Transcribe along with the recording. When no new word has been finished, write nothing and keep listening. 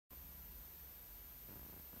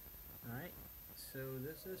so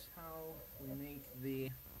this is how we make the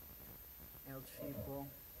L-Cheapo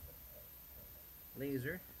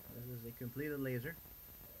laser. This is a completed laser.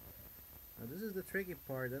 Now this is the tricky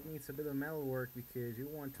part. That needs a bit of metal work because you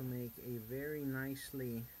want to make a very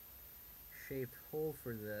nicely shaped hole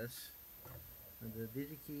for this. And the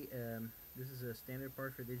DigiKey, this is a standard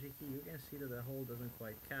part for DigiKey. You can see that the hole doesn't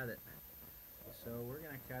quite cut it. So we're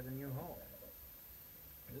gonna cut a new hole.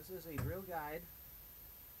 This is a drill guide.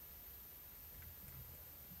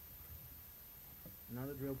 Not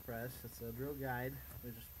a drill press, it's a drill guide.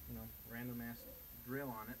 There's just, random ass drill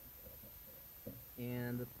on it.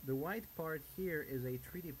 And the white part here is a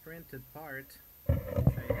 3D printed part,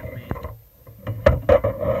 which I have made.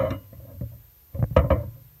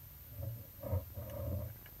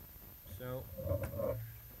 So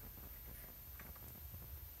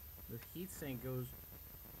the heatsink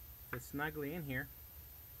fits snugly in here,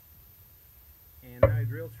 and now I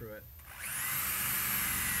drill through it.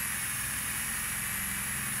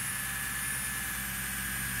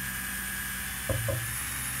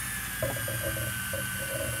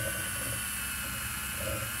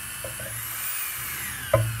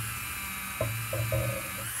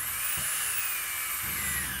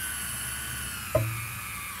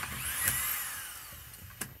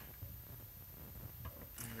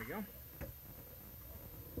 There we go.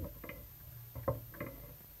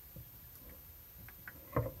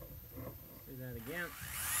 Let's do that again.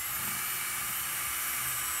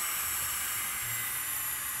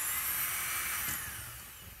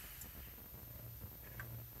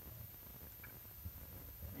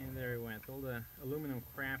 And there it went. All the aluminum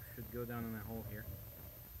crap should go down in the hole here.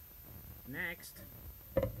 Next,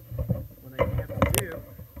 what I have to do,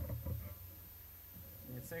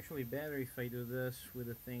 and it's actually better if I do this with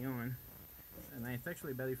the thing on, and it's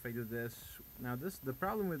actually better if I do this. Now the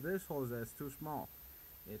problem with this hole is that it's too small.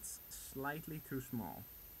 It's slightly too small.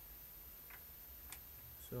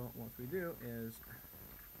 So what we do is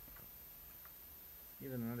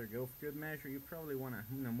give it another go for good measure. You probably want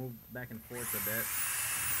to move back and forth a bit.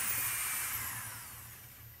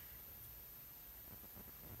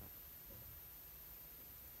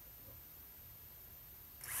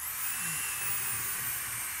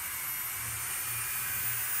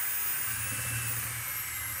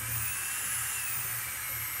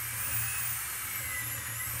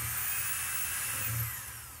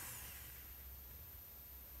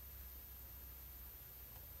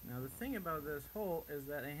 Now the thing about this hole is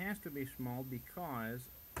that it has to be small because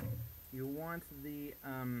you want the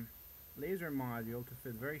laser module to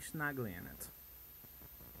fit very snugly in it.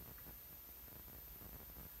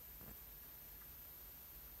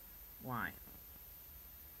 Why?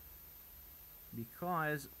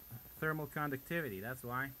 Because thermal conductivity, that's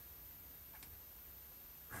why.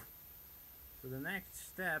 So the next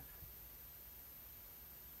step,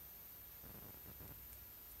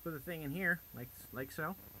 put the thing in here, like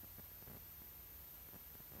so.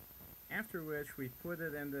 After which we put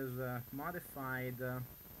it in this modified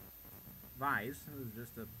vise. It was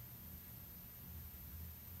just a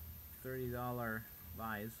 $30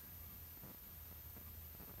 vise.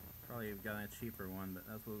 Probably you've got a cheaper one, but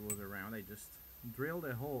that's what was around. I just drilled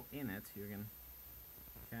a hole in it. You can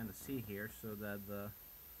kind of see here, so that the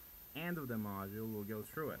end of the module will go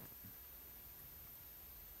through it.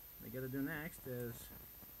 What I gotta do next is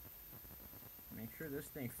make sure this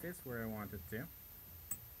thing fits where I want it to.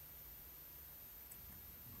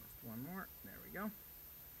 One more. There we go.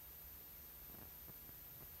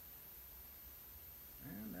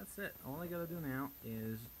 And that's it. All I gotta do now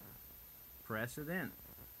is press it in.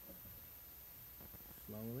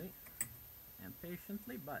 Slowly and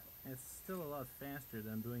patiently, but it's still a lot faster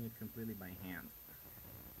than doing it completely by hand.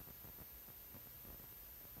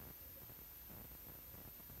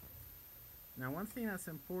 Now one thing that's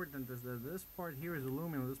important is that this part here is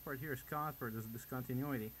aluminum, this part here is copper, this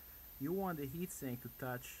discontinuity. You want the heatsink to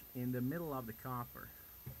touch in the middle of the copper.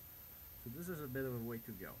 So this is a bit of a way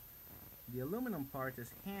to go. The aluminum part is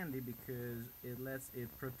handy because it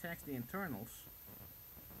protects the internals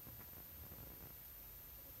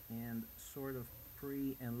and sort of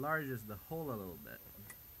pre-enlarges the hole a little bit.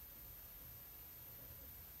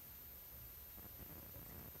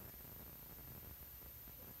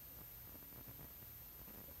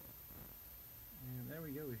 And there we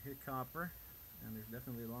go, we hit copper. And there's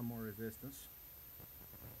definitely a lot more resistance.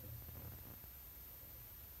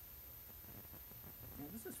 Now,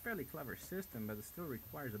 this is a fairly clever system, but it still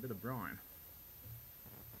requires a bit of brawn.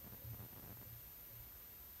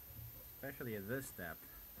 Especially at this step.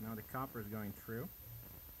 Now the copper is going through.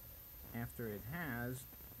 After it has,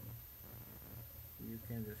 you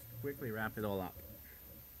can just quickly wrap it all up.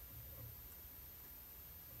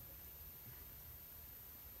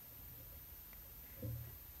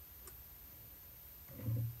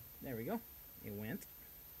 There we go. It went.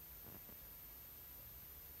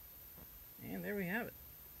 And there we have it.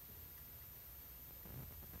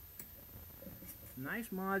 Nice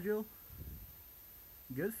module.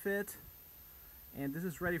 Good fit. And this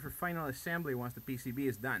is ready for final assembly once the PCB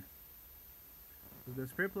is done. This has been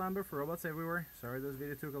Spirit Plumber for Robots Everywhere. Sorry this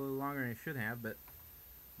video took a little longer than it should have, but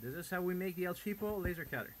this is how we make the L-Cheapo laser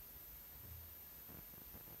cutter.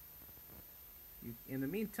 In the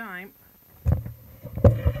meantime,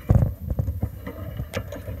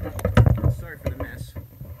 sorry for the mess.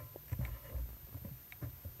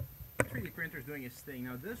 The 3D printer is doing its thing.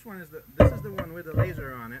 Now this is the one with the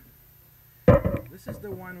laser on it. This is the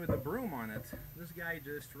one with the broom on it. This guy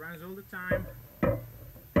just runs all the time,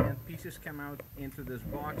 and pieces come out into this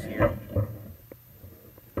box here,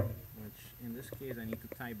 which in this case I need to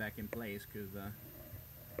tie back in place because the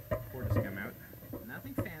cord has come out.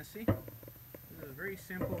 Nothing fancy. This is very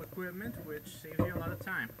simple equipment which saves you a lot of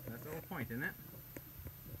time. That's the whole point, isn't it?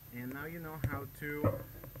 And now you know how to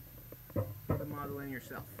put the model in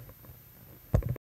yourself.